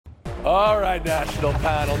All right, national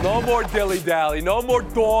panel. No more dilly-dally. No more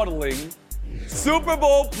dawdling. Super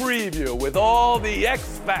Bowl preview with all the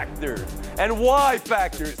X factors and Y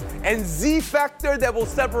factors and Z factor that will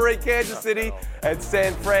separate Kansas City and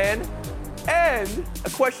San Fran. And a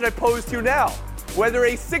question I pose to you now. Whether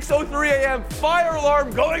a 6:03 a.m. fire alarm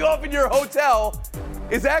going off in your hotel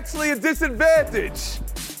is actually a disadvantage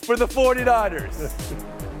for the 49ers.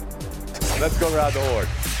 Let's go around the horn.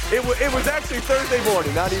 It was actually Thursday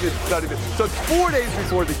morning, not even. So it's 4 days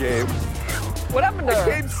before the game. What happened to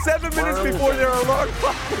It came 7 minutes before their alarm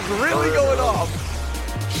clock was really going off.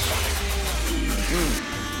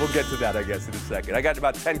 We'll get to that, I guess, in a second. I got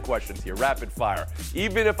about 10 questions here, rapid fire.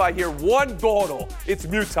 Even if I hear one dawdle, it's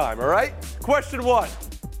mute time, all right? Question 1.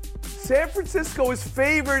 San Francisco is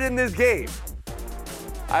favored in this game.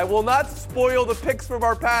 I will not spoil the picks from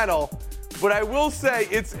our panel, but I will say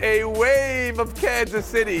it's a wave of Kansas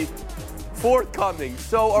City forthcoming.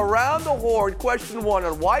 So around the horn, question 1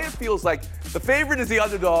 on why it feels like the favorite is the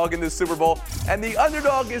underdog in this Super Bowl, and the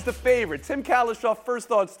underdog is the favorite. Tim Kalishoff, first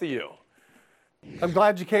thoughts to you. I'm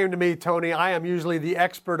glad you came to me, Tony. I am usually the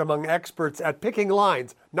expert among experts at picking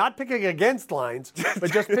lines. Not picking against lines,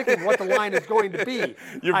 but just picking what the line is going to be.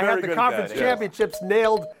 I had the conference championships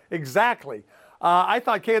nailed exactly. I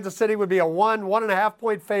thought Kansas City would be a 1.5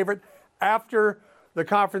 point favorite after the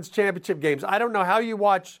conference championship games. I don't know how you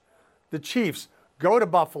watch the Chiefs go to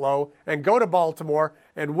Buffalo and go to Baltimore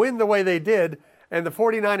and win the way they did, and the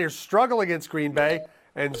 49ers struggle against Green Bay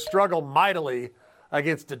and struggle mightily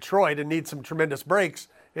against Detroit and need some tremendous breaks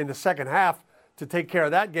in the second half to take care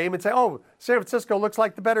of that game and say, oh, San Francisco looks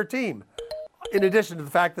like the better team. In addition to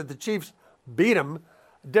the fact that the Chiefs beat them,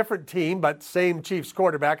 different team, but same Chiefs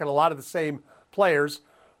quarterback and a lot of the same players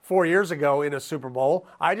 4 years ago in a Super Bowl.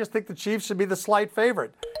 I just think the Chiefs should be the slight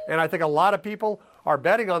favorite. And I think a lot of people are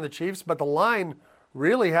betting on the Chiefs, but the line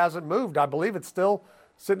really hasn't moved. I believe it's still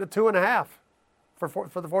sitting at 2.5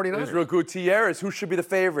 for the 49ers. Israel Gutierrez, who should be the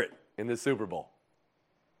favorite in this Super Bowl?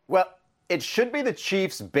 Well, it should be the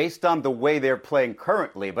Chiefs based on the way they're playing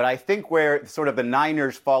currently, but I think where sort of the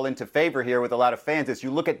Niners fall into favor here with a lot of fans is you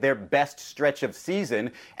look at their best stretch of season,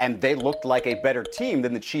 and they looked like a better team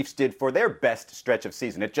than the Chiefs did for their best stretch of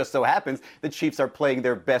season. It just so happens the Chiefs are playing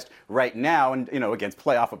their best right now and, against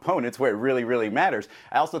playoff opponents where it really, really matters.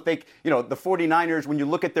 I also think, the 49ers, when you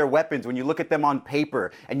look at their weapons, when you look at them on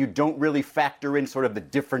paper, and you don't really factor in sort of the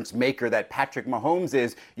difference maker that Patrick Mahomes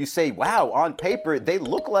is, you say, wow, on paper, they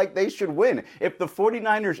look like they should win. If the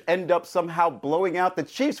 49ers end up somehow blowing out the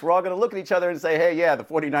Chiefs, we're all going to look at each other and say, hey, yeah, the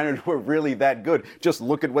 49ers were really that good. Just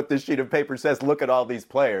look at what this sheet of paper says. Look at all these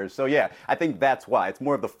players. So, yeah, I think that's why. It's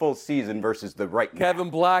more of the full season versus the right now.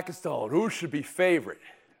 Kevin Blackistone, who should be favorite?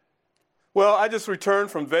 Well, I just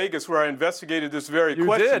returned from Vegas where I investigated this very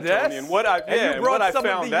question, yes. Tony. And what I you brought some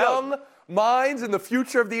of the young minds and the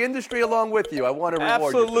future of the industry along with you. I want to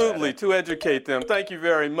reward you. Absolutely, to educate them. Thank you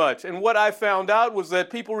very much. And what I found out was that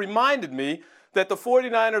people reminded me that the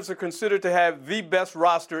 49ers are considered to have the best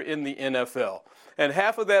roster in the NFL. And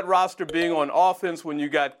half of that roster being on offense when you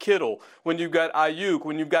got Kittle, when you got Ayuk,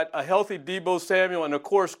 when you've got a healthy Deebo Samuel, and of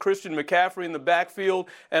course Christian McCaffrey in the backfield,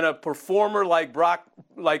 and a performer like Brock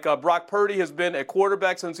Purdy has been a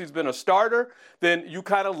quarterback since he's been a starter, then you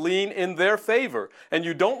kind of lean in their favor. And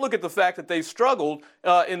you don't look at the fact that they struggled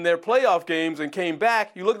in their playoff games and came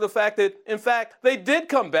back. You look at the fact that, in fact, they did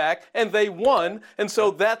come back and they won. And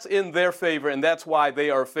so that's in their favor, and that's why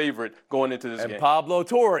they are a favorite going into this game. And Pablo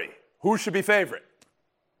Torre, who should be favorite?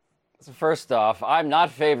 So first off, I'm not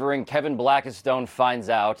favoring Kevin Blackistone finds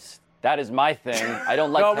out. That is my thing. I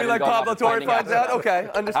don't like. No, Kevin we like going Pablo Torre finds out. Okay,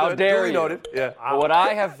 understood. How dare you? Noted. Yeah. But what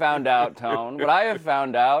I have found out, Tone,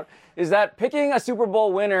 is that picking a Super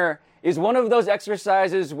Bowl winner is one of those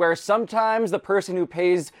exercises where sometimes the person who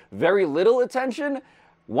pays very little attention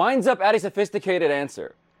winds up at a sophisticated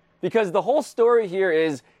answer. Because the whole story here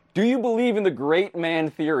is, do you believe in the great man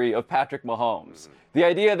theory of Patrick Mahomes? The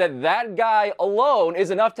idea that that guy alone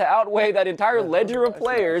is enough to outweigh that entire ledger of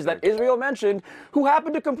players that Israel mentioned, who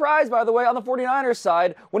happen to comprise, by the way, on the 49ers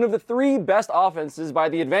side, one of the 3 best offenses by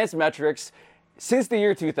the advanced metrics since the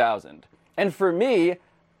year 2000. And for me,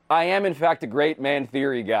 I am, in fact, a great man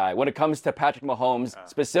theory guy when it comes to Patrick Mahomes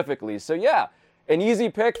specifically. So, yeah, an easy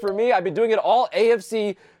pick for me. I've been doing it all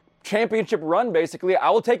AFC championship run, basically. I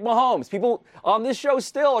will take Mahomes. People on this show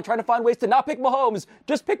still are trying to find ways to not pick Mahomes.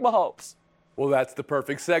 Just pick Mahomes. Well, that's the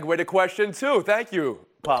perfect segue to question 2. Thank you,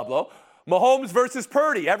 Pablo. Mahomes versus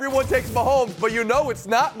Purdy. Everyone takes Mahomes, but it's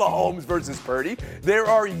not Mahomes versus Purdy. There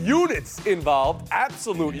are units involved,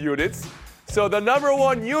 absolute units. So the number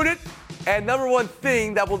one unit and number one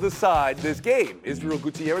thing that will decide this game. Israel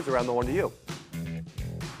Gutierrez, around the horn to you.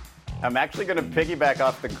 I'm actually going to piggyback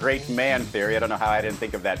off the great man theory. I don't know how I didn't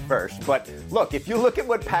think of that first. But look, if you look at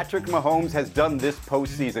what Patrick Mahomes has done this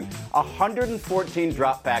postseason, 114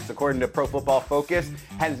 dropbacks, according to Pro Football Focus,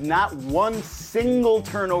 has not one single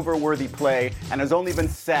turnover-worthy play, and has only been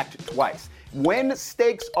sacked twice. When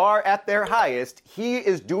stakes are at their highest, he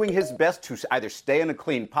is doing his best to either stay in a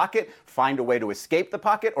clean pocket, find a way to escape the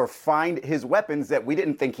pocket, or find his weapons that we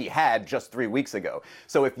didn't think he had just 3 weeks ago.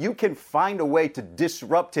 So if you can find a way to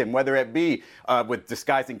disrupt him, whether it be with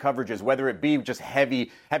disguising coverages, whether it be just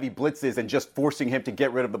heavy blitzes and just forcing him to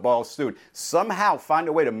get rid of the ball soon, somehow find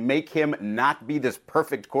a way to make him not be this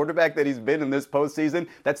perfect quarterback that he's been in this postseason,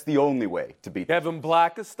 that's the only way to beat him. Kevin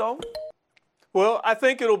Blackistone? Well, I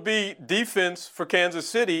think it'll be defense for Kansas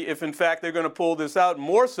City if, in fact, they're going to pull this out,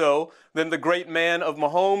 more so than the great man of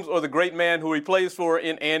Mahomes or the great man who he plays for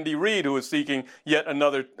in Andy Reid, who is seeking yet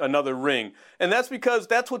another ring. And that's because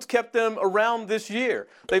that's what's kept them around this year.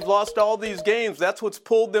 They've lost all these games. That's what's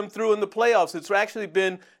pulled them through in the playoffs. It's actually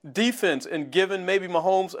been defense and given maybe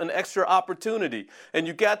Mahomes an extra opportunity. And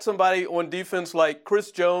you got somebody on defense like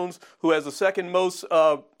Chris Jones, who has the second most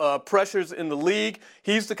pressures in the league.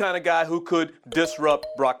 He's the kind of guy who could disrupt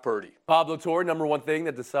Brock Purdy. Pablo Torre, number one thing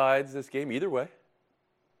that decides this game either way.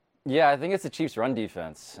 Yeah, I think it's the Chiefs' run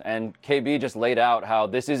defense. And KB just laid out how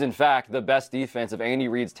this is, in fact, the best defense of Andy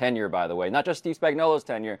Reid's tenure, by the way. Not just Steve Spagnuolo's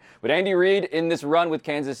tenure, but Andy Reid in this run with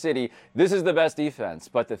Kansas City. This is the best defense.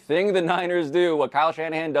 But the thing the Niners do, what Kyle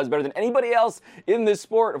Shanahan does better than anybody else in this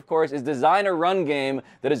sport, of course, is design a run game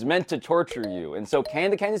that is meant to torture you. And so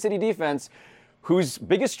can the Kansas City defense, whose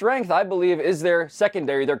biggest strength, I believe, is their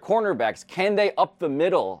secondary, their cornerbacks, can they up the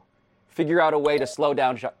middle figure out a way to slow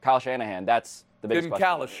down Kyle Shanahan? That's the biggest Tim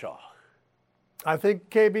question. Kalishaw. I think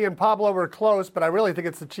KB and Pablo were close, but I really think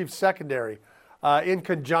it's the Chiefs' secondary in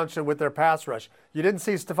conjunction with their pass rush. You didn't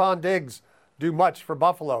see Stephon Diggs do much for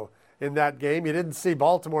Buffalo in that game. You didn't see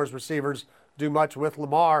Baltimore's receivers do much with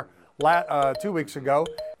Lamar 2 weeks ago.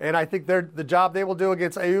 And I think the job they will do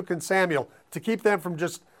against Ayuk and Samuel to keep them from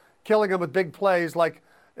just killing them with big plays like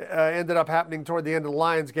ended up happening toward the end of the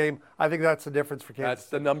Lions game, I think that's the difference for Kansas. That's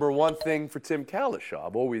the number one thing for Tim Kalishaw.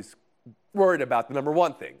 I'm always worried about the number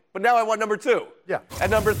one thing. But now I want number two. Yeah. And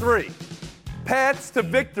number three, paths to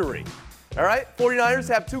victory. All right? 49ers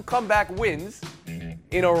have 2 comeback wins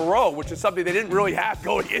in a row, which is something they didn't really have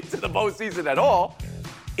going into the postseason at all.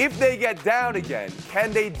 If they get down again,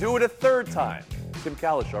 can they do it a third time? Tim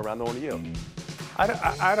Kalishaw, around the horn to you.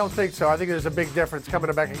 I don't think so. I think there's a big difference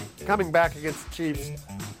coming back against the Chiefs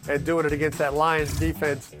and doing it against that Lions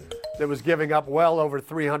defense that was giving up well over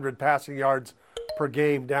 300 passing yards per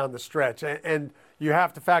game down the stretch. And you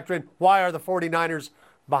have to factor in, why are the 49ers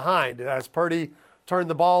behind? Has Purdy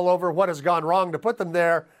turned the ball over? What has gone wrong to put them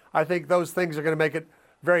there? I think those things are going to make it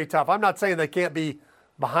very tough. I'm not saying they can't be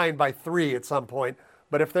behind by 3 at some point,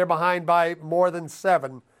 but if they're behind by more than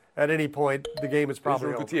 7 at any point, the game is probably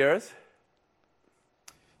over. Gutierrez?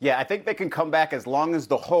 Yeah, I think they can come back as long as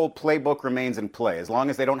the whole playbook remains in play, as long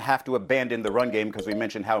as they don't have to abandon the run game, because we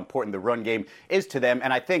mentioned how important the run game is to them.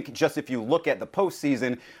 And I think just if you look at the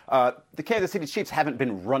postseason, the Kansas City Chiefs haven't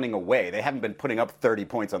been running away. They haven't been putting up 30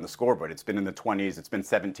 points on the scoreboard. It's been in the 20s. It's been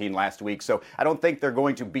 17 last week. So I don't think they're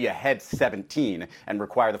going to be ahead 17 and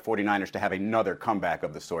require the 49ers to have another comeback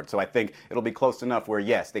of the sort. So I think it'll be close enough where,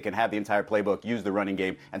 yes, they can have the entire playbook, use the running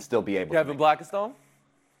game, and still be able Kevin Blackistone?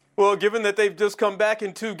 Well, given that they've just come back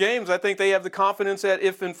in 2 games, I think they have the confidence that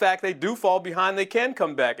if, in fact, they do fall behind, they can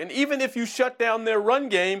come back. And even if you shut down their run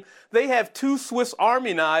game, they have 2 Swiss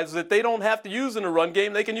Army knives that they don't have to use in a run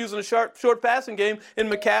game. They can use in a short passing game in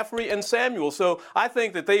McCaffrey and Samuel. So I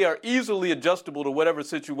think that they are easily adjustable to whatever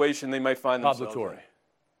situation they might find themselves in.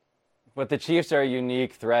 But the Chiefs are a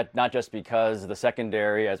unique threat, not just because the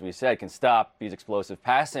secondary, as we said, can stop these explosive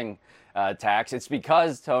passing attacks. It's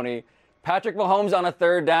because, Tony, Patrick Mahomes on a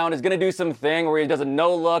 3rd down is going to do something where he does a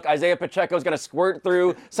no-look. Isaiah Pacheco is going to squirt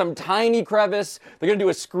through some tiny crevice. They're going to do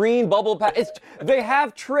a screen bubble pass. They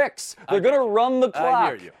have tricks. They're going to run the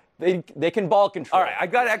clock. I hear you. They can ball control. All right, I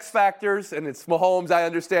got X factors, and it's Mahomes. I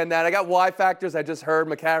understand that. I got Y factors. I just heard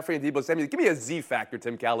McCaffrey and Deebo Samuel. Give me a Z factor,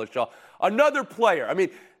 Tim Kalishaw. Another player. I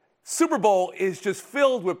mean, Super Bowl is just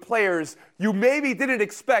filled with players you maybe didn't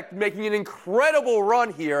expect making an incredible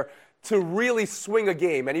run here to really swing a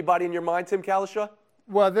game. Anybody in your mind, Tim Kalishaw?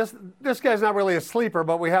 Well, this guy's not really a sleeper,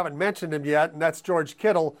 but we haven't mentioned him yet, and that's George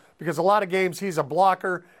Kittle, because a lot of games he's a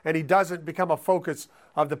blocker and he doesn't become a focus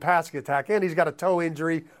of the passing attack. And he's got a toe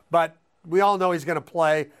injury, but we all know he's going to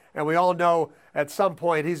play, and we all know at some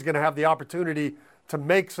point he's going to have the opportunity to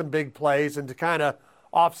make some big plays and to kind of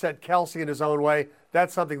offset Kelsey in his own way.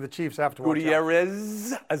 That's something the Chiefs have to watch out.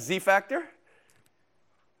 Gutierrez, a Z factor?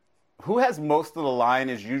 who has most of the line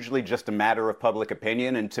is usually just a matter of public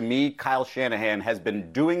opinion. And to me, Kyle Shanahan has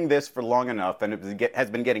been doing this for long enough and has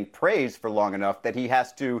been getting praised for long enough that he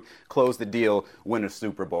has to close the deal, win a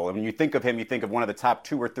Super Bowl. And when you think of him, you think of one of the top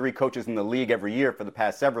 2 or 3 coaches in the league every year for the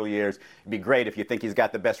past several years. It'd be great if you think he's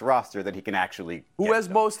got the best roster that he can actually Who has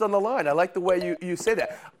most on the line? I like the way you say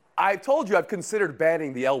that. I told you I've considered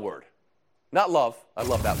banning the L word. Not love. I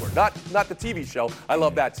love that word. Not the TV show. I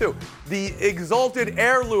love that too. The exalted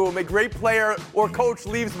heirloom a great player or coach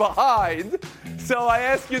leaves behind. So I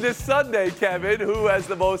ask you this Sunday, Kevin, who has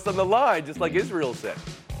the most on the line, just like Israel said?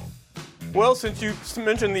 Well, since you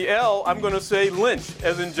mentioned the L, I'm going to say Lynch,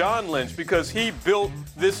 as in John Lynch, because he built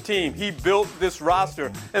this team. He built this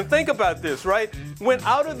roster. And think about this, right? Went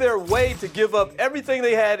out of their way to give up everything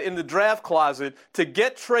they had in the draft closet to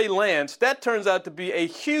get Trey Lance. That turns out to be a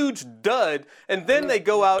huge dud. And then they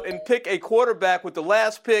go out and pick a quarterback with the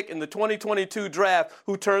last pick in the 2022 draft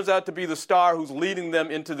who turns out to be the star who's leading them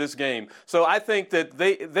into this game. So I think that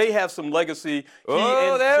they have some legacy.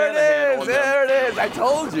 There it is. I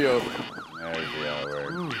told you.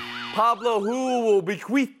 Pablo, who will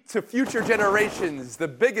bequeath to future generations the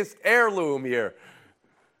biggest heirloom here?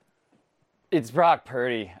 It's Brock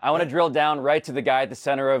Purdy. I want to drill down right to the guy at the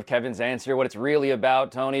center of Kevin's answer, what it's really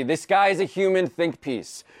about, Tony. This guy is a human think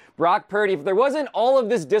piece. Brock Purdy, if there wasn't all of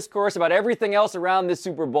this discourse about everything else around this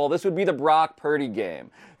Super Bowl, this would be the Brock Purdy game.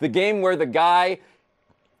 The game where the guy,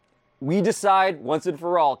 we decide once and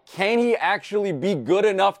for all, can he actually be good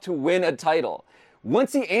enough to win a title?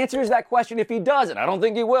 Once he answers that question, if he doesn't, I don't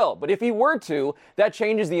think he will, but if he were to, that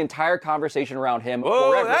changes the entire conversation around him.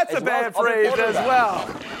 Oh, forever, that's a bad phrase as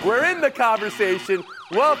well. We're in the conversation.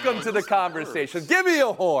 Welcome to the conversation. Give me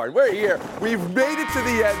a horn. We're here. We've made it to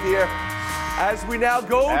the end here as we now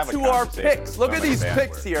go to our picks. Look at these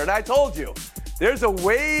picks here, and I told you. There's a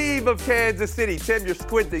wave of Kansas City. Tim, you're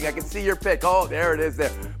squinting. I can see your pick. Oh, there it is there.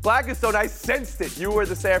 Blackstone, I sensed it. You were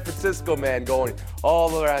the San Francisco man going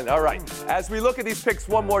all around. All right. As we look at these picks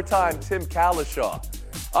one more time, Tim Kalishaw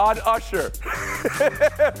on Usher.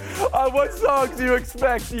 On what songs do you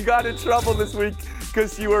expect? You got in trouble this week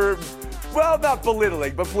because you were, well, not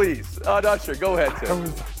belittling, but please. On Usher, go ahead,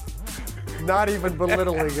 Tim. Not even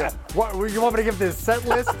belittling it. What, you want me to give this set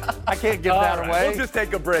list? I can't give that away. We'll just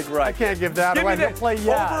take a break, right? I can't give that away. He'll play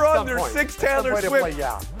over under 6 Taylor Swift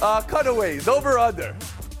cutaways. Over under.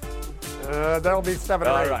 That'll be 7 or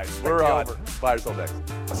 8. All right, we're on. Buy yourself next.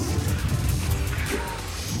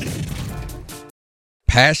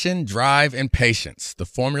 Passion, drive, and patience. The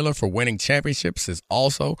formula for winning championships is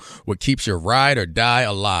also what keeps your ride or die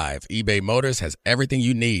alive. eBay Motors has everything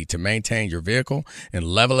you need to maintain your vehicle and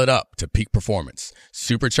level it up to peak performance.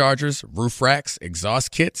 Superchargers, roof racks,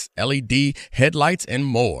 exhaust kits, LED headlights, and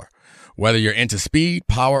more. Whether you're into speed,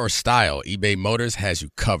 power, or style, eBay Motors has you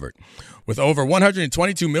covered. With over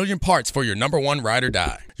 122 million parts for your number one ride or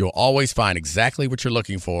die, you'll always find exactly what you're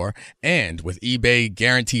looking for. And with eBay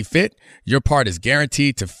Guarantee Fit, your part is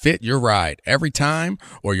guaranteed to fit your ride every time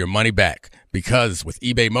or your money back. Because with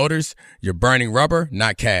eBay Motors, you're burning rubber,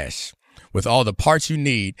 not cash. With all the parts you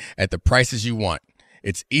need at the prices you want,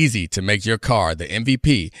 it's easy to make your car the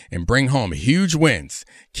MVP and bring home huge wins.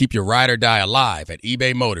 Keep your ride or die alive at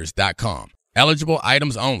ebaymotors.com. Eligible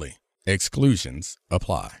items only. Exclusions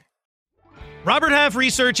apply. Robert Half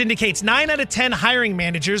research indicates 9 out of 10 hiring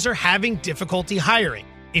managers are having difficulty hiring.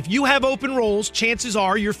 If you have open roles, chances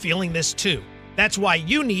are you're feeling this too. That's why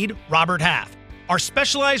you need Robert Half. Our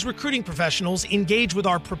specialized recruiting professionals engage with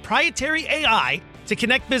our proprietary AI to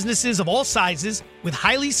connect businesses of all sizes with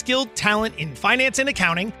highly skilled talent in finance and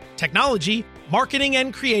accounting, technology, marketing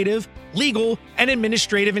and creative, legal, and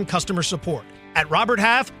administrative and customer support. At Robert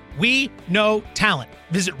Half, we know talent.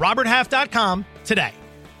 Visit roberthalf.com today.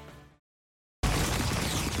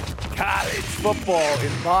 College football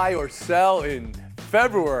in buy or sell in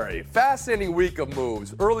February. Fascinating week of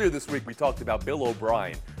moves. Earlier this week, we talked about Bill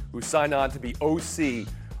O'Brien, who signed on to be OC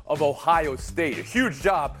of Ohio State. A huge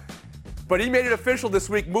job. But he made it official this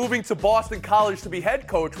week, moving to Boston College to be head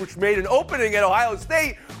coach, which made an opening at Ohio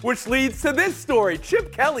State, which leads to this story.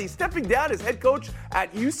 Chip Kelly stepping down as head coach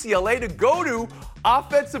at UCLA to go to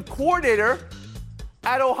offensive coordinator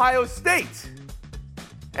at Ohio State.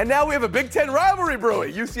 And now we have a Big Ten rivalry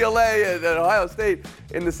brewing. UCLA and Ohio State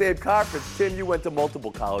in the same conference. Tim, you went to multiple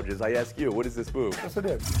colleges. I ask you, what is this move? Yes, it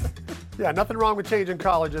is. Yeah, nothing wrong with changing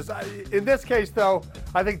colleges. In this case, though,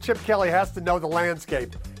 I think Chip Kelly has to know the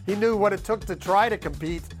landscape. He knew what it took to try to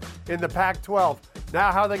compete in the Pac-12.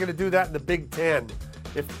 Now, how are they going to do that in the Big Ten?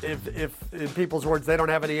 If in people's words, they don't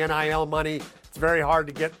have any NIL money, it's very hard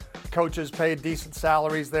to get coaches paid decent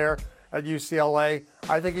salaries there at UCLA.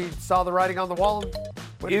 I think he saw the writing on the wall and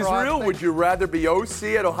Israel, would you rather be OC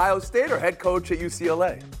at Ohio State or head coach at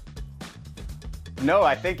UCLA? No,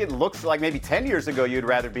 I think it looks like maybe 10 years ago you'd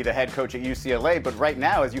rather be the head coach at UCLA, but right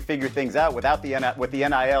now, as you figure things out with the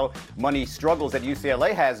NIL money struggles that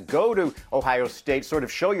UCLA has, go to Ohio State, sort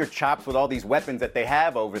of show your chops with all these weapons that they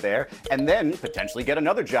have over there, and then potentially get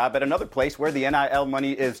another job at another place where the NIL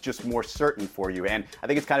money is just more certain for you. And I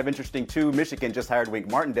think it's kind of interesting, too. Michigan just hired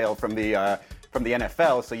Wink Martindale from the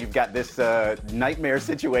NFL, so you've got this nightmare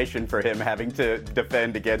situation for him having to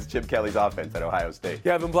defend against Chip Kelly's offense at Ohio State.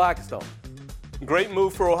 Kevin Blackstone. Great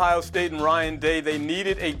move for Ohio State and Ryan Day. They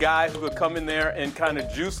needed a guy who could come in there and kind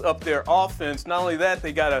of juice up their offense. Not only that,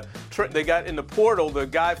 they got in the portal the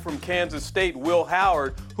guy from Kansas State, Will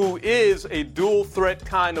Howard, who is a dual threat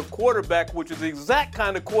kind of quarterback, which is the exact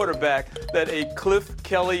kind of quarterback that a Cliff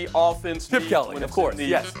Kelly offense needs. Chip Kelly, of course,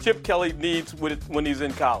 yes. Chip Kelly needs when he's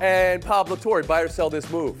in college. And Pablo Torre, buy or sell this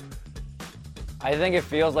move? I think it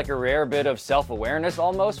feels like a rare bit of self-awareness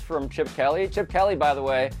almost from Chip Kelly. Chip Kelly, by the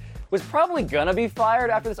way, was probably gonna be fired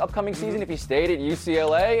after this upcoming season if he stayed at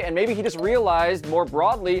UCLA, and maybe he just realized more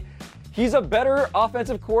broadly he's a better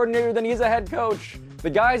offensive coordinator than he's a head coach. The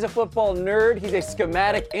guy's a football nerd, he's a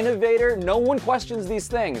schematic innovator, no one questions these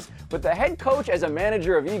things. But the head coach as a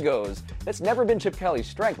manager of egos, that's never been Chip Kelly's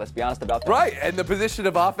strength, let's be honest about that. Right, and the position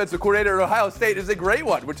of offensive coordinator at Ohio State is a great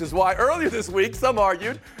one, which is why earlier this week some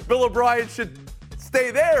argued Bill O'Brien should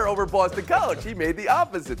stay there over Boston College. He made the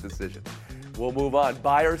opposite decision. We'll move on.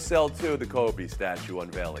 Buy or sell to the Kobe statue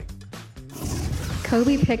unveiling.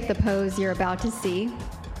 Kobe picked the pose you're about to see.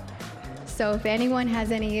 So if anyone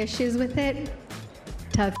has any issues with it,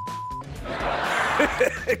 tough.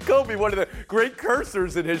 Kobe, one of the great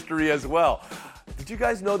cursors in history as well. Did you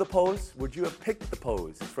guys know the pose? Would you have picked the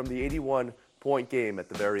pose? It's from the 81-point game at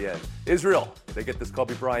the very end. Israel, they get this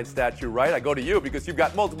Kobe Bryant statue right. I go to you because you've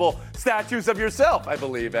got multiple statues of yourself, I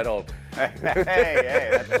believe, at home. Hey,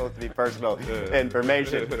 that's supposed to be personal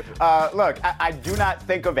information. Look, I do not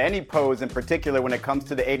think of any pose in particular when it comes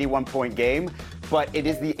to the 81-point game, but it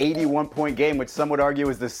is the 81-point game, which some would argue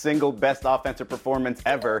is the single best offensive performance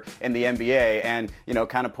ever in the NBA. And,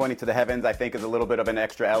 kind of pointing to the heavens, I think is a little bit of an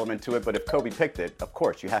extra element to it. But if Kobe picked it, of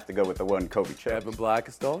course, you have to go with the one Kobe chose. Kevin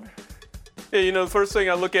Blackstone? Yeah, the first thing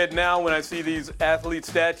I look at now when I see these athlete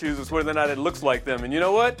statues is whether or not it looks like them. And you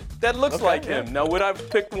know what? That looks like him. Now, would I have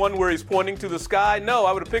picked one where he's pointing to the sky? No,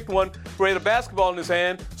 I would have picked one where he had a basketball in his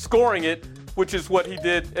hand, scoring it, which is what he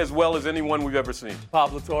did as well as anyone we've ever seen.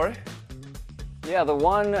 Pablo Torre? Yeah, the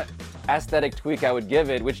one aesthetic tweak I would give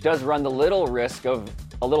it, which does run the little risk of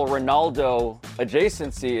a little Ronaldo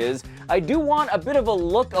adjacency, is I do want a bit of a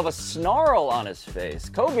look of a snarl on his face.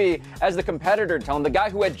 Kobe, as the competitor tone, the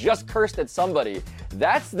guy who had just cursed at somebody,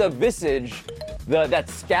 that's the visage, that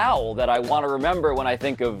scowl that I want to remember when I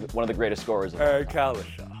think of one of the greatest scorers of all time.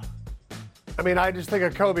 Kalisha. I mean, I just think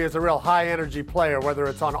of Kobe as a real high-energy player, whether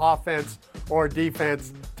it's on offense or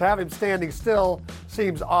defense. To have him standing still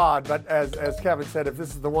seems odd, but as Kevin said, if this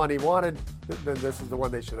is the one he wanted, then this is the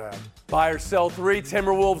one they should have. Buy or sell 3,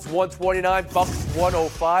 Timberwolves 129, Bucks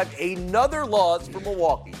 105. Another loss for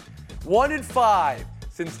Milwaukee. 1-5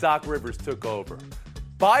 since Doc Rivers took over.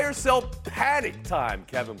 Buy or sell panic time,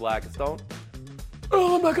 Kevin Blackstone.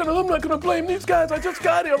 Oh, I'm not gonna blame these guys. I just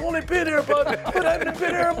got here. I've only been here, but I haven't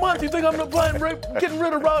been here a month. You think I'm gonna blame getting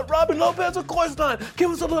rid of Robin Lopez? Of course not. Give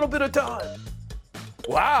us a little bit of time.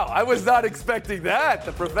 Wow, I was not expecting that.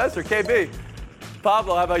 The professor, KB.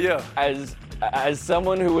 Pablo, how about you? As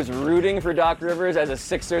someone who was rooting for Doc Rivers as a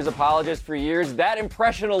Sixers apologist for years, that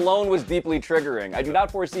impression alone was deeply triggering. I do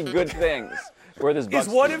not foresee good things for this Bucks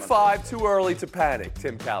Is 1-5 too early to panic,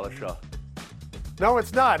 Tim Kalisha? No,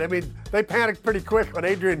 it's not. I mean, they panicked pretty quick on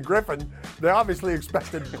Adrian Griffin. They obviously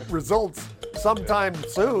expected results sometime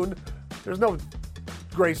soon. There's no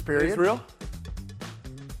grace period. Israel?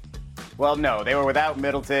 Well, no, they were without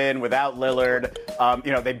Middleton, without Lillard.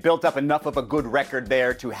 They built up enough of a good record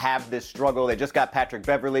there to have this struggle. They just got Patrick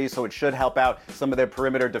Beverley, so it should help out some of their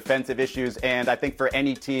perimeter defensive issues. And I think for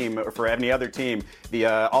any team, or for any other team, the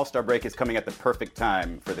All-Star break is coming at the perfect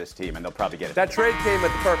time for this team, and they'll probably get it. That trade came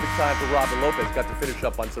at the perfect time for Robin Lopez. Got to finish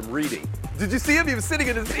up on some reading. Did you see him? He was sitting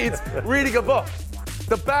in his seats reading a book.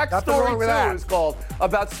 The backstory, too, is called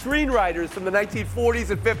about screenwriters from the 1940s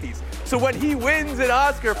and 50s. So when he wins an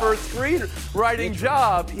Oscar for a screenwriting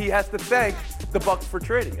job, he has to thank the Bucks for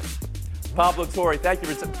trading him. Pablo Torre, thank you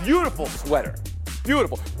for this beautiful sweater.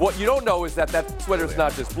 Beautiful. What you don't know is that sweater's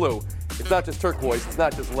not just blue. It's not just turquoise. It's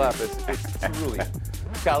not just lapis. It's cerulean.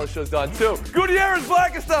 Kalisha's done, too. Gutierrez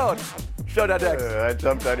Blackstone. Showdown next. I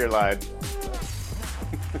jumped on your line.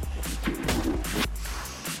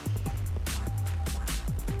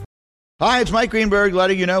 Hi, it's Mike Greenberg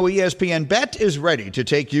letting you know ESPN Bet is ready to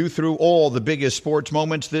take you through all the biggest sports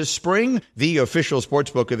moments this spring. The official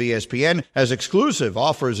sportsbook of ESPN has exclusive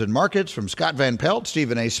offers and markets from Scott Van Pelt,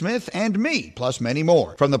 Stephen A. Smith, and me, plus many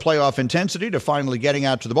more. From the playoff intensity to finally getting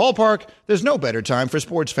out to the ballpark, there's no better time for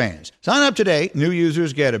sports fans. Sign up today. New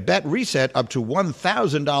users get a bet reset up to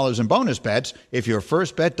 $1,000 in bonus bets if your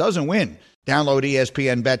first bet doesn't win. Download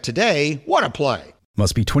ESPN Bet today. What a play.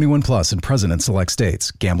 Must be 21 plus and present in select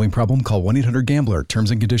states. Gambling problem? Call 1-800-GAMBLER. Terms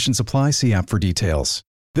and conditions apply. See app for details.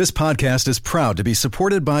 This podcast is proud to be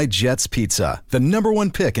supported by Jets Pizza, the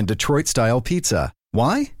 #1 pick in Detroit-style pizza.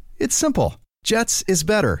 Why? It's simple. Jets is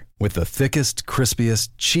better. With the thickest,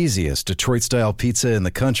 crispiest, cheesiest Detroit-style pizza in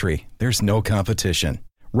the country, there's no competition.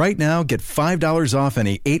 Right now, get $5 off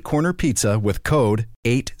any 8-corner pizza with code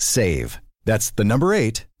 8SAVE. That's the number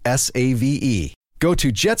 8, SAVE. Go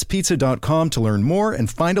to jetspizza.com to learn more and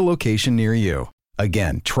find a location near you.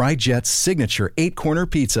 Again, try Jet's signature 8-corner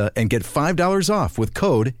pizza and get $5 off with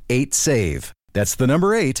code 8SAVE. That's the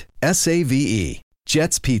number 8, SAVE.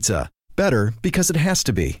 Jet's Pizza. Better because it has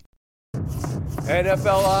to be.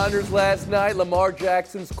 NFL honors last night, Lamar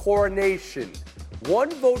Jackson's coronation.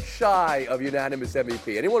 1 vote shy of unanimous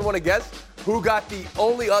MVP. Anyone want to guess who got the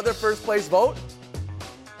only other first place vote?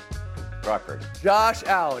 Rockford. Josh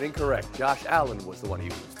Allen, incorrect. Josh Allen was the one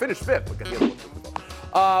who finished 5th. Look at the other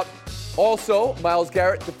one. Also, Myles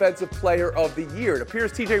Garrett, Defensive Player of the Year. It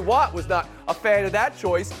appears TJ Watt was not a fan of that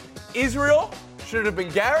choice. Israel, should it have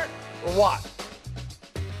been Garrett or Watt?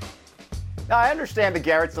 Now, I understand the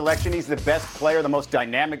Garrett selection. He's the best player, the most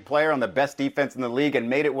dynamic player on the best defense in the league and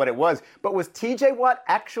made it what it was. But was TJ Watt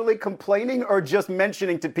actually complaining or just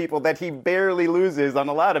mentioning to people that he barely loses on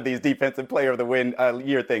a lot of these Defensive Player of the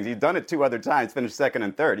Year things? He's done it 2 other times, finished 2nd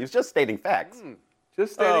and 3rd. He was just stating facts.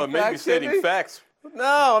 Just stating facts, maybe stating facts.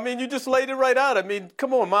 No, I mean, you just laid it right out. I mean,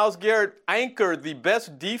 come on, Myles Garrett anchored the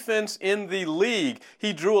best defense in the league.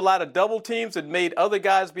 He drew a lot of double teams and made other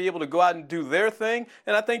guys be able to go out and do their thing,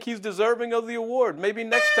 and I think he's deserving of the award. Maybe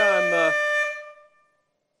next time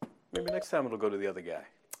it'll go to the other guy.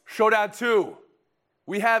 Showdown 2.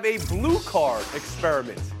 We have a blue card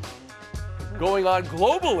experiment going on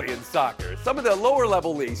globally in soccer. Some of the lower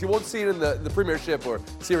level leagues, you won't see it in the Premiership or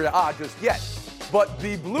Serie A just yet. But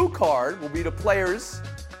the blue card will be the players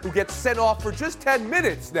who get sent off for just 10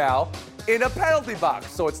 minutes now in a penalty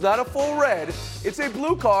box. So it's not a full red. It's a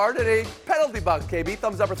blue card and a penalty box, KB.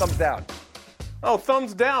 Thumbs up or thumbs down? Oh,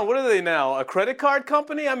 thumbs down. What are they now? A credit card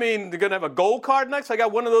company? I mean, they're going to have a gold card next? I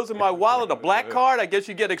got one of those in my wallet, a black card. I guess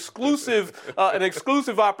you get an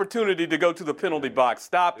exclusive opportunity to go to the penalty box.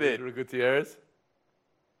 Stop it. Gutierrez?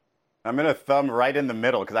 I'm going to thumb right in the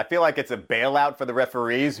middle because I feel like it's a bailout for the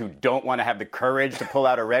referees who don't want to have the courage to pull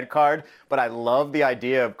out a red card. But I love the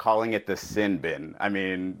idea of calling it the sin bin. I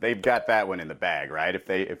mean, they've got that one in the bag, right? If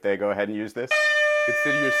they go ahead and use this.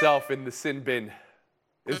 Consider yourself in the sin bin.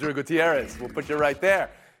 Israel Gutierrez, we'll put you right there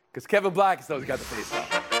because Kevin Black is the one who's got the face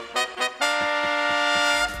off.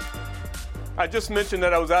 I just mentioned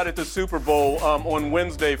that I was out at the Super Bowl on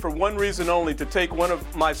Wednesday for one reason only, to take one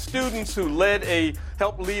of my students who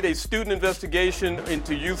helped lead a student investigation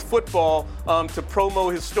into youth football to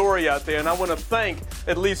promo his story out there. And I want to thank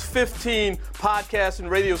at least 15 podcasts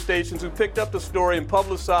and radio stations who picked up the story and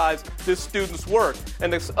publicized this student's work.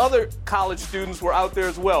 And there's other college students were out there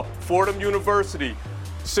as well. Fordham University,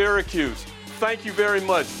 Syracuse. Thank you very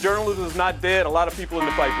much. Journalism is not dead. A lot of people in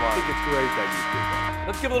the pipeline. I think it's great that you did.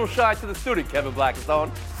 Let's give a little shine to the student, Kevin Black is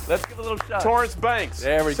on. Let's give a little shine. Torrance Banks.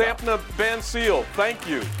 There we go. Sampna Banseal. Thank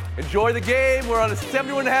you. Enjoy the game. We're on a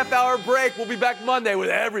 71.5-hour break. We'll be back Monday with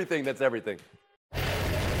everything that's everything.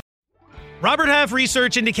 Robert Half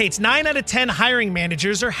research indicates 9 out of 10 hiring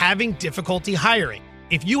managers are having difficulty hiring.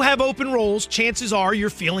 If you have open roles, chances are you're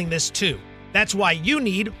feeling this too. That's why you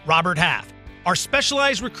need Robert Half. Our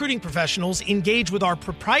specialized recruiting professionals engage with our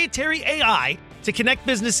proprietary AI to connect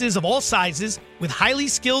businesses of all sizes with highly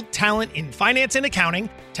skilled talent in finance and accounting,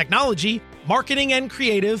 technology, marketing and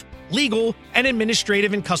creative, legal, and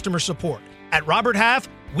administrative and customer support. At Robert Half,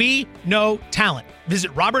 we know talent.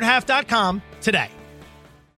 Visit roberthalf.com today.